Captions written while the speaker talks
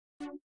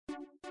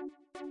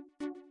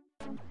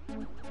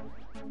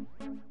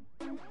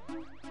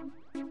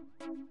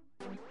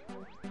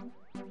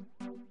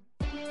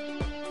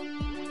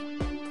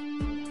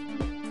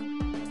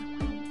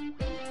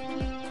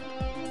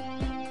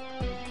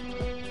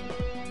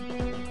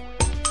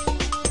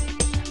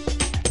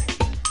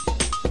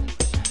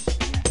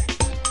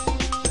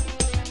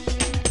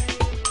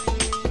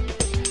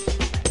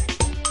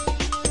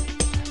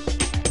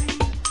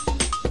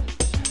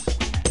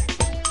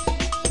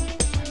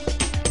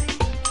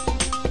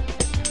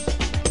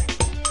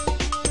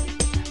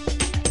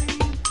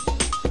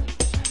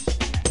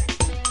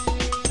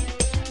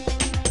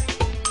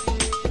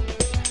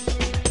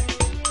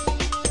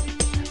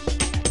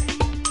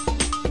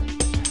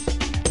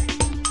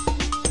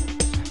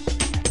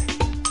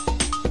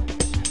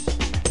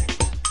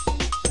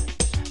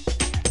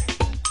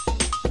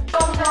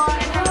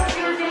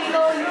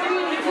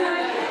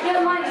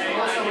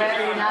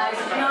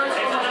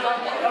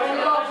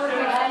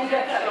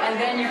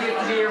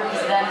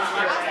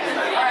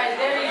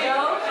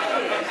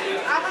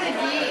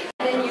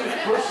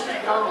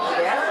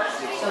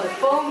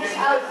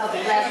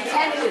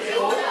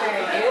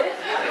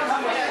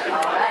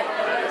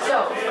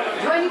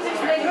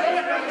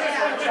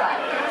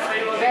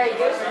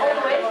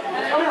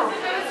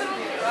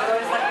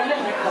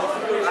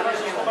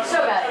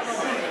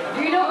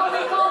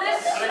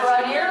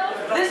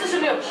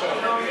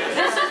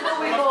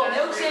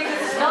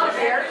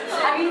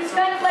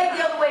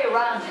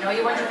around, you know,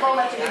 you want your palm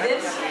to be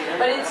this,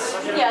 but it's,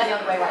 yeah, the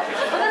other way around.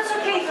 But that's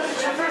okay, because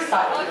it's your first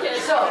time.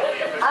 So,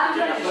 I'm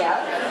gonna,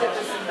 yeah,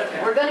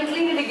 we're gonna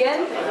clean it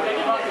again.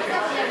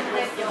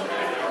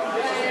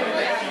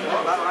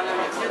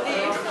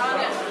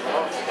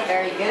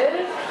 Very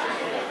good.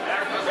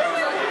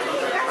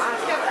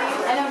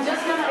 And I'm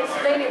just going to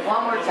explain it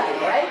one more time,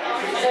 right?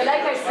 So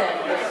like I said,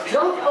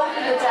 don't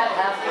open the tap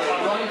halfway,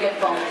 you only get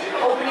foam.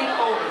 Open it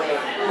all the way.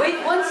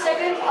 Wait 1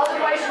 second,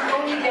 otherwise you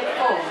only get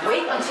foam.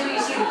 Wait until you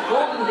see the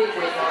golden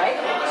liquid,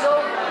 alright? So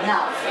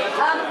now,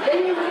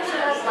 then you reach it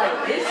as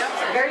like this,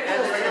 very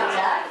close to the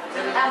tap.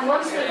 And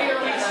once the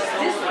beer reaches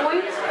this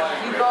point,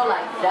 you go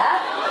like that,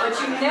 but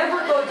you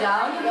never go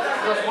down,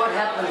 because what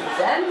happens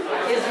then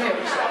is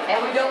mirrors. And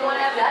we don't want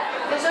to have that.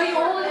 And so you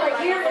hold it like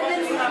here, and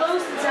then you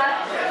close the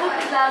tap, put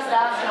the glass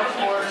down, and of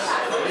course,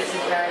 this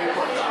is very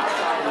important.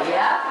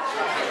 Yeah?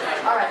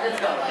 Alright, let's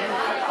go.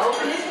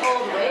 Open it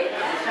all the way,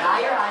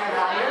 higher, higher,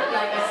 higher,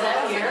 like I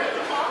said here.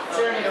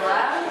 Turn it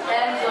around,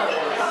 and close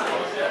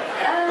it.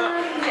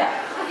 Yeah.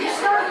 You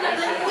start a little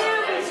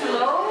bit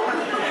slow,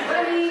 but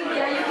I mean,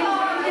 yeah, you can.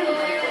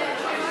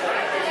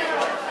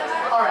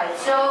 Alright,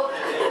 so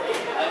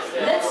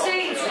let's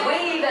say it's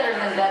way better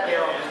than that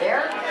beer over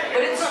there,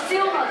 but it's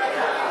still not good.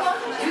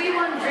 Do you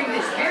want to drink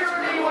this beer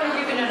or do you want to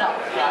give it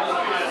another?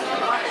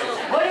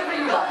 Whatever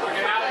you like.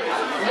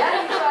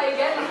 Yeah, try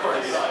again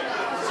first.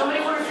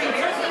 Somebody want a free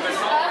beer?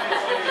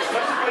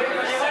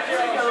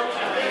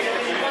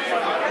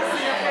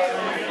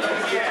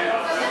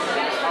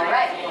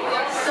 Alright,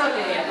 so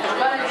we're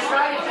going to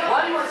try it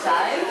one more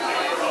time.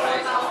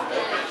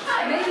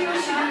 Maybe we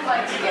should do it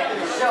like together.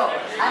 So,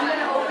 I'm going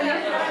to open it.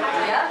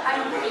 Yeah,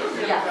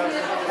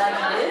 like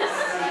this.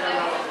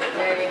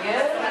 Very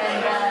good.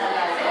 And then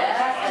like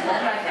that. And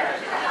then like that.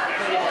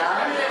 Put it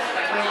down.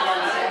 Wait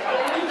 1 second.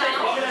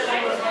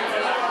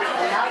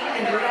 And now you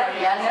can do that.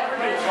 Yeah, never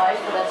do it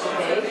twice, but that's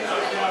okay.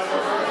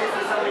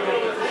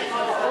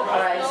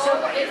 Alright, so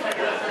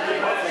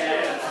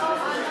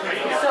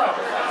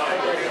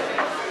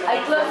I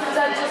closed it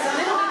out just a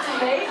little bit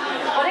too late,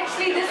 but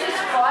actually this is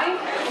fine.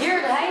 Here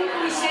at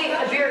Heineken we say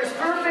a beer is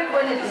perfect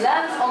when it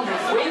lands on the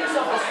wings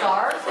of the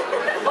stars,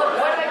 but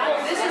what I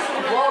call this is the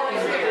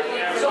walking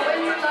beer. So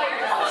when you're like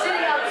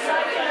sitting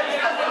outside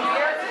and having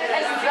beer,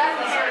 and you drag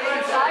the beer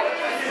inside,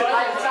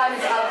 by the time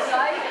it's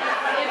outside,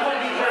 it will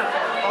be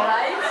perfect,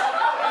 alright?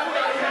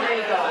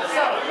 There you go.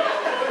 So,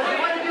 you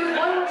want to do it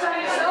one more time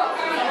yourself?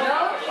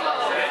 No?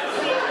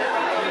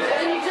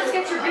 Then you just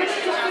get your beer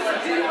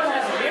certificate. Do you want to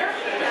have a beer?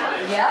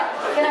 Yeah?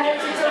 Can I have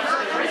 2 times of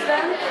the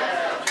wristband?